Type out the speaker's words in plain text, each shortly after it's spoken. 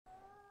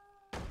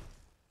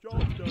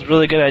It's a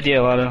really good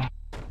idea, Lado.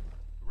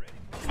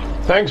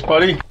 Thanks,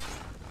 buddy.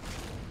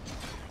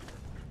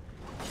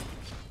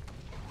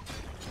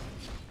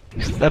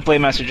 That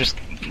Blade Master just...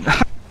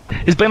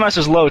 His Blade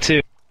Master's low,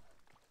 too.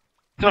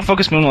 He's gonna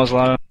focus Moonwalls,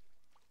 Lado.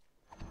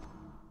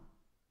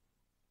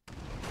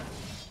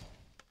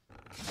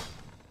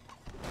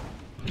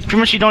 Pretty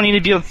much you don't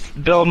need to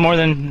build more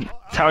than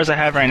towers I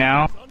have right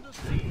now.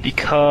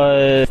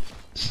 Because...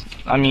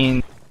 I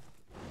mean...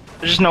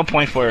 There's just no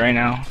point for it right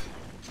now.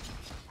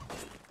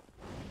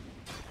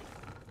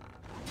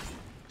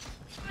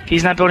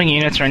 He's not building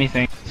units or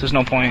anything, so there's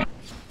no point.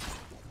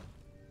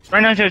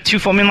 Right now, if you have two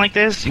footmen like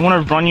this, you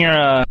want to run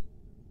your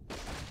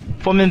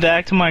footmen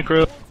back to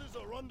micro.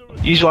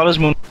 Use Lado's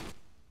moon.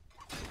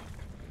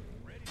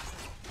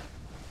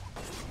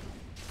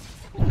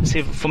 See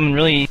if footmen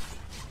really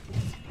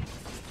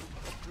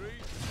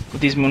with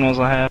these moon walls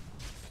I have.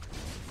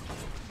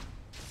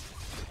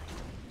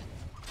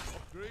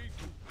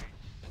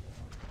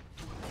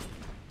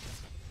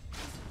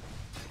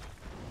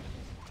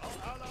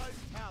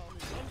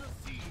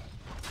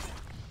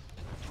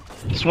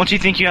 So once you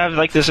think you have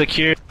like the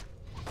secure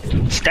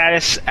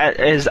status at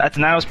the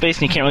Nightelf base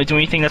and you can't really do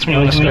anything, that's when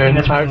you want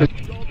to start.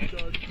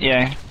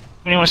 Yeah,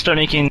 when you want to start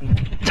making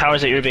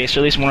towers at your base,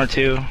 or at least one or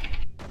two.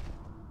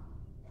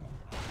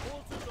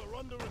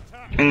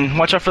 And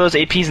watch out for those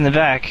APs in the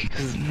back,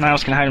 because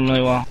Nightelf can hide them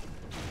really well.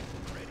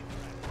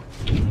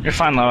 You're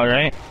fine, Lado,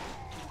 right?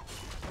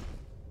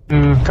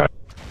 Okay.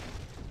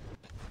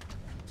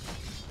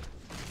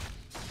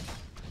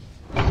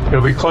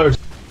 It'll be close.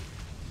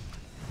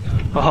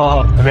 Oh,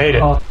 I made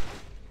it.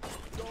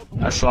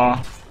 I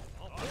saw.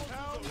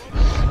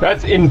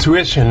 That's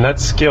intuition,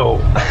 that's skill.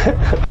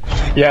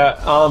 Yeah,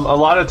 a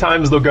lot of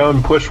times they'll go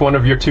and push one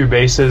of your two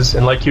bases,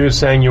 and like you were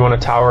saying, you want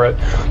to tower it.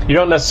 You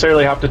don't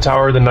necessarily have to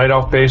tower the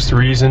Nightelf base. The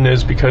reason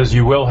is because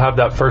you will have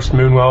that first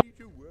Moonwell.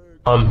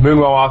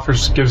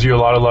 Moonwell gives you a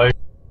lot of life.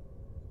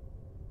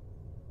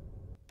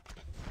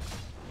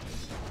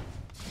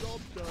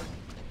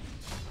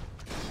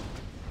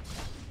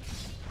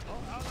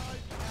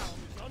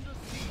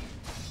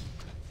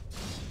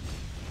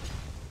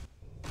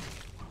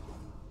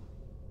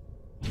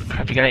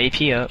 Crap, you got an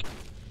AP up.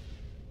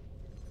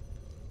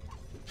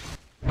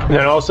 And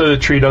then also the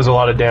tree does a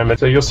lot of damage,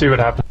 so you'll see what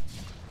happens.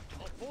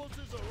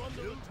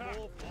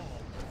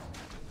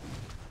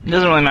 It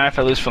doesn't really matter if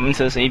I lose footmen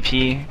to this AP.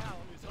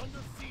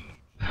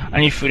 I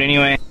need food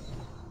anyway.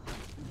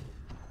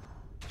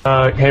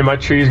 Hey, my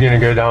tree's gonna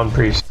go down,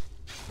 Priest.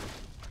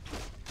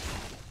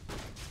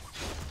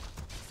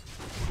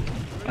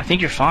 I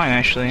think you're fine,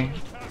 actually.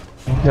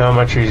 No,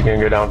 my tree's gonna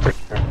go down for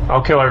sure.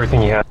 I'll kill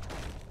everything you have.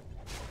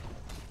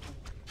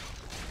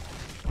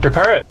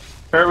 Repair it!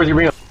 Repair it with your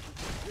beam.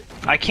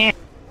 I can't.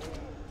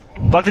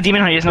 Block the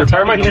demon hunter, he has no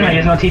Repair TP. my tree. He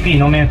has no TP,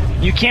 no man.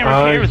 You can't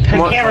repair with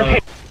peasants. You can't repair.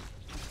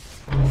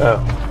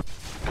 Oh.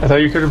 I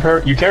thought you could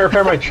repair. You can't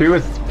repair my tree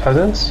with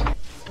peasants?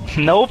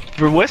 Nope,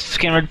 Wisps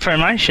can repair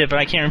my shit, but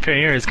I can't repair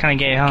yours. Kinda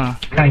gay, huh?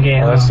 Kinda gay,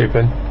 huh? That's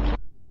stupid.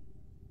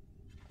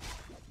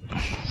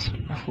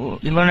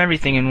 You learn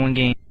everything in one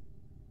game.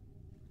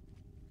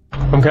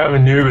 I'm kind of a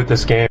noob at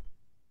this game.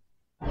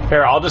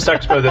 Here, I'll just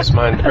expo this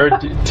mine. Or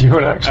do you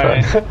want to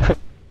expo? Right.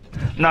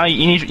 No,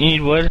 you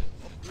need wood?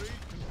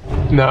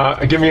 No,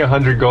 give me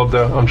 100 gold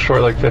though. I'm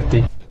short like 50.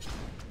 And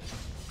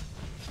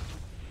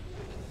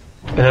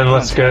then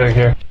let's go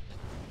here.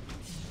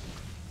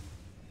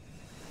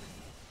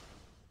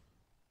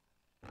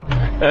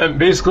 And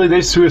basically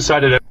they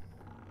suicided it.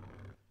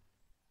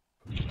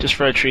 Just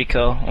for a tree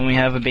kill when we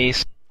have a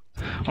base.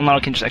 Well, now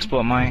I can just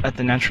exploit at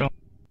the natural.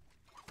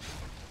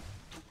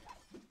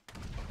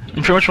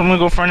 And pretty much what I'm gonna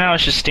go for now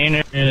is just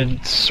standard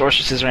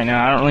sorceresses right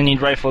now. I don't really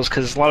need rifles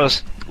because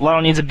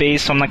Lado needs a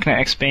base, so I'm not gonna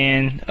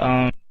expand.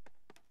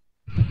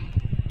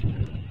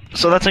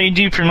 So that's how you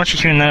do pretty much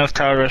between Nightelf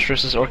Tower Rush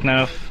versus Orc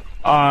Nightelf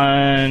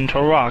on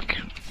Tor Rock.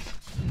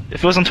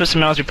 If it was on Twisted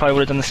Metals, we probably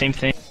would have done the same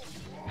thing.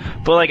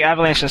 But like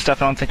Avalanche and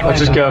stuff, I don't think. Let's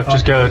just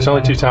go. It's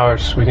only 2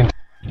 towers. We can.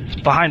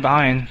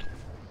 Behind.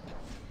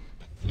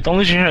 Don't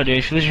lose your hero, dude.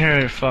 If you lose your hero,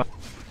 you're fucked.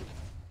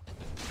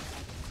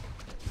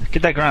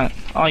 Get that grunt.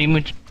 Oh, you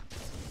moved.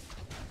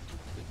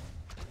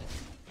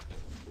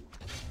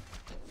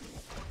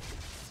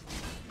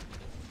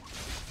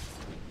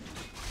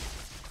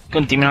 Go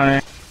Demon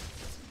Hunter.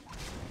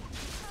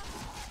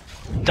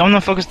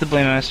 Don't focus the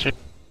Blade Master.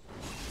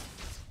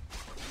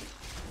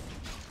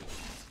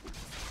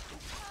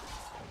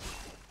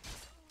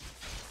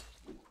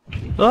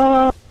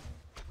 Oh!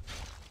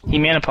 He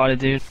mana potted,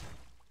 dude.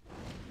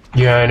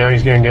 Yeah, I know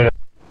he's gonna get it.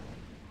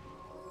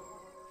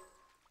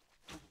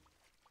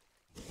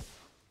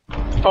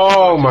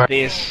 Oh my.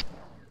 Base.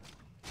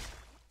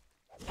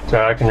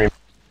 So I can read.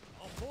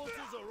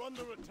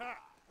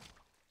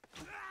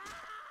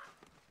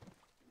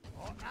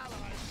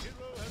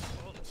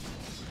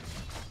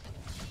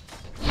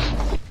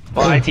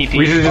 Well, I TP.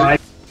 We should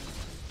just...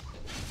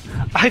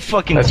 I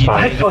fucking That's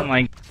TP.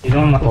 fine.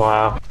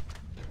 Wow.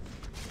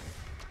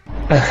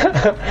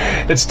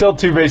 It's still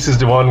 2 bases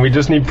to 1. We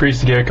just need Priest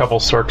to get a couple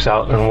Sorks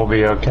out and we'll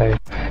be okay.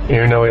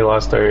 Even though we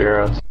lost our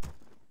heroes.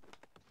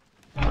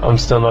 I'm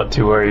still not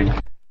too worried.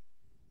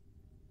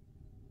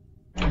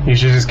 You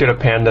should just get a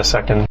panda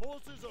second.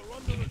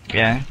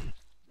 Yeah.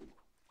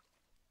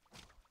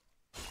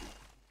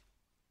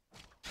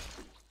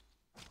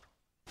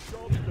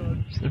 So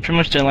they're pretty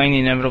much delaying the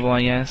inevitable,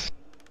 I guess.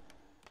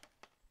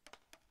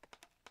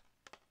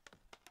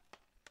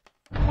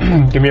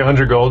 Give me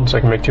 100 gold so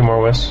I can make 2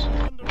 more wisps.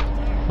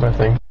 My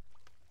thing.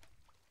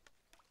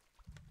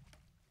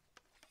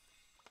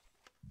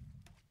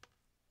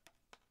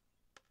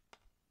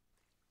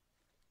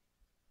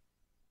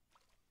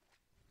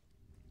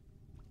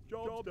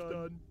 Job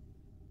done.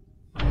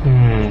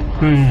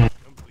 Do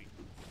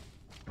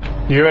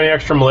you have any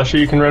extra militia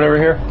you can run over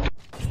here?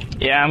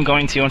 Yeah, I'm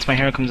going to once my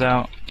hero comes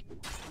out.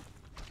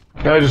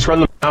 No, just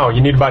run them now.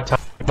 You need to buy time.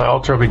 My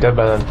ultra will be dead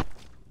by then.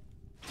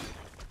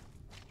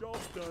 Job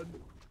done.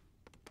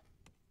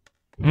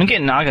 I'm gonna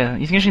get Naga.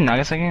 You think I should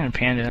Naga second or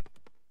Panda?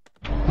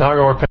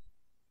 Naga or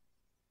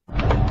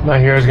panda. My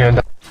hero's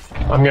gonna die.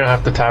 I'm gonna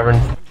have to tavern.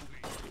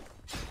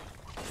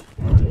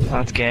 Oh,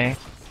 that's gay.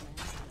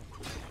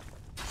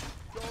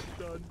 Job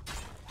done.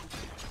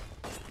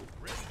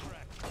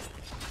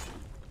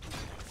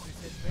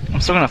 I'm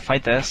still gonna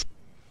fight this.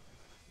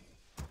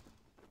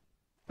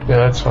 Yeah,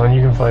 that's fine.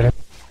 You can fight it.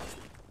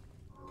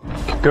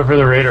 Go for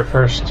the raider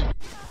first.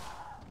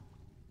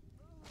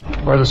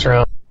 Or the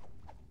surround.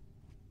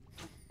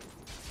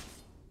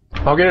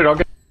 I'll get it. I'll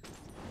get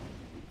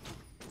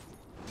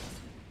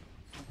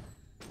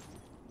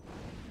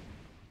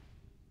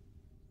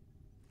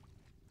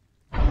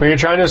it. When you're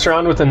trying to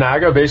surround with the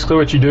Naga, basically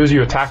what you do is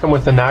you attack them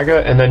with the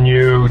Naga, and then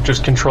you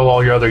just control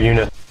all your other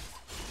units.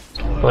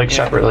 Like,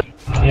 separately.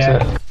 Yeah.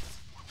 That's it.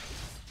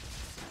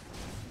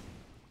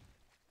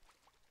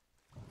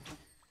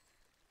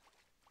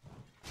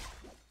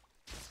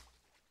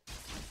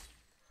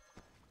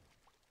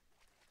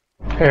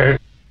 Here.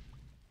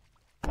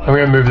 I'm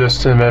gonna move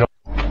this to the middle.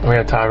 I'm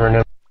gonna tavern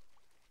him.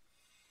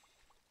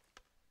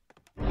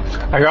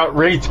 I got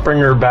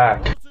Wraithbringer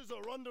back. Forces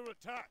are under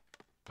attack.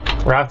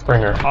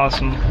 Wrathbringer.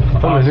 Awesome.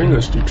 I'm an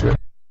English teacher.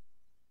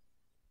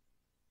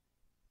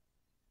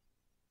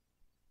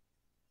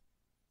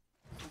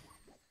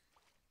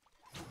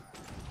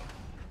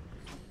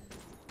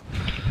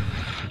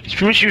 It's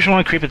pretty much you just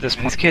want to creep at this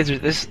point. These kids,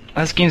 this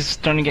game's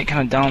starting to get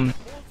kind of dumb.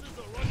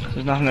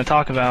 There's nothing to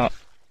talk about.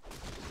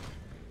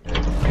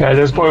 Yeah, at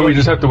this point we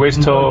just have to wait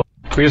till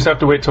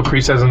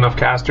Priest has enough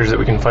casters that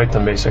we can fight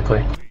them,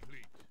 basically.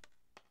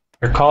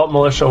 Your cult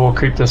militia will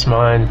creep this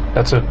mine.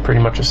 That's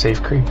pretty much a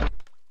safe creep.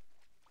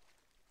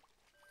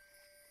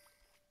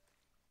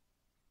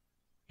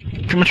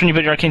 Pretty much when you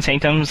put your arcane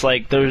sanctums,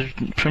 like there's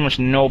pretty much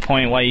no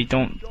point why you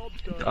don't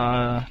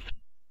power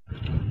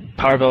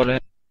build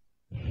it.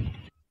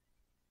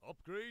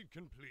 Upgrade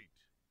complete.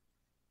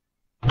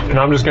 And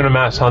I'm just gonna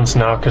mass hunts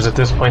now, because at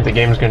this point the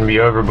game's gonna be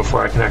over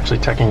before I can actually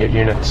tech and get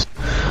units.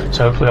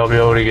 So hopefully I'll be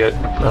able to get,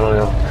 I don't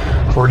know,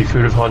 40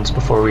 food of hunts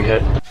before we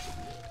hit. And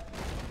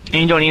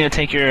you don't need to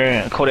take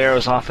your cold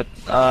arrows off it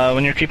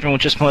when you're creeping with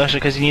just militia,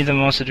 because you need the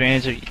most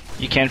advantage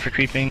you can for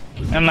creeping.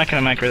 I'm not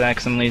gonna macro that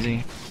because I'm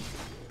lazy.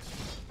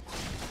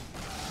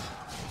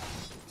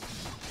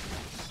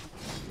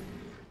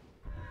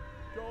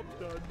 Job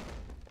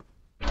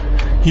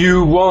done.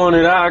 You want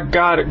it, I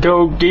got it,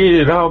 go get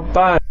it, I'll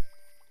buy it.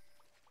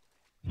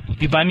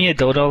 You buy me a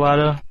Dodo,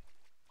 Lado?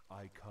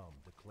 I come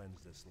to cleanse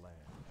this land.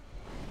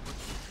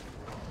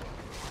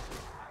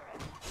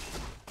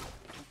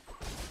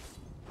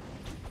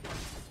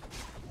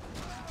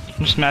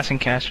 I'm just massing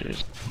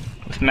casters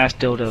with mass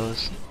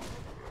dildos.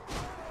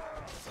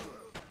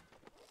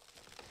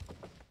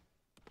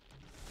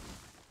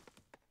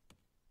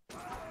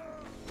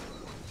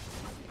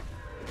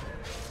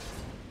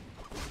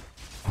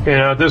 You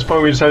know, at this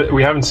point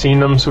we haven't seen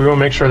them, so we want to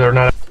make sure they're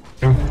not.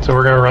 So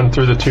we're gonna run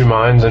through the 2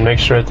 mines and make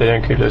sure that they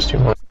didn't creep those 2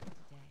 mines.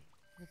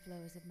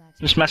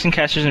 Just massing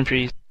casters and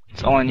priests.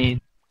 That's all I need.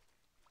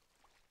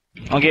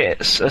 I'll get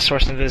a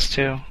source of this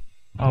too.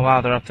 Oh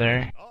wow, they're up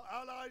there. Our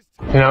allies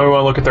You know, we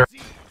want to look at their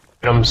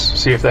items,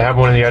 see if they have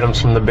one of the items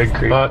from the big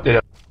creep. They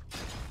don't.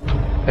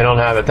 They don't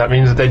have it. That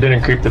means that they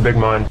didn't creep the big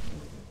mine.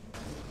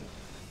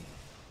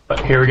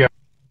 But here we go.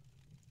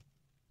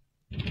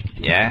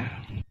 Yeah.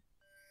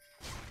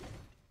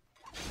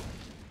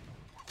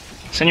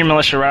 Send your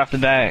militia right off the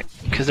bat,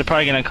 because they're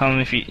probably gonna come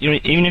if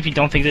even if you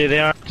don't think they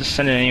are, just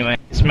send it anyway.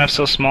 This map's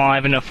so small, I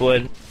have enough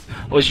wood.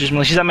 Oh, it's just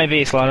militia's at my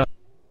base, Lado.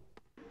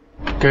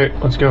 Okay,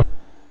 let's go.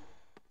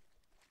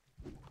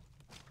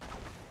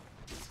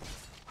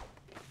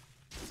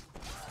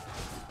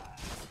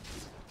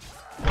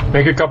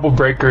 Make a couple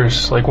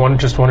breakers, like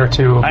just one or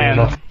 2 will be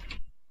enough.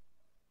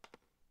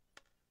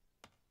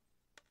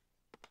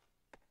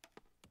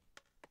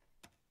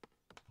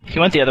 He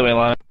went the other way,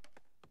 Lado.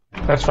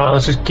 That's fine,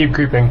 let's just keep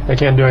creeping. They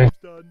can't do anything.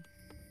 done.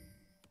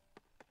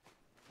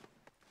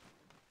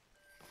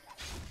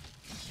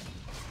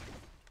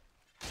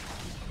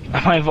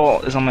 My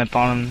vault is on my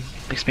bottom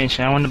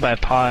expansion. I wanted to buy a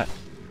pot.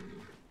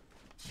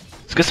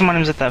 Let's get some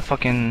items at that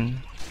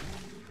fucking...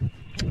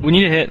 We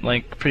need to hit,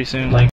 like, pretty soon.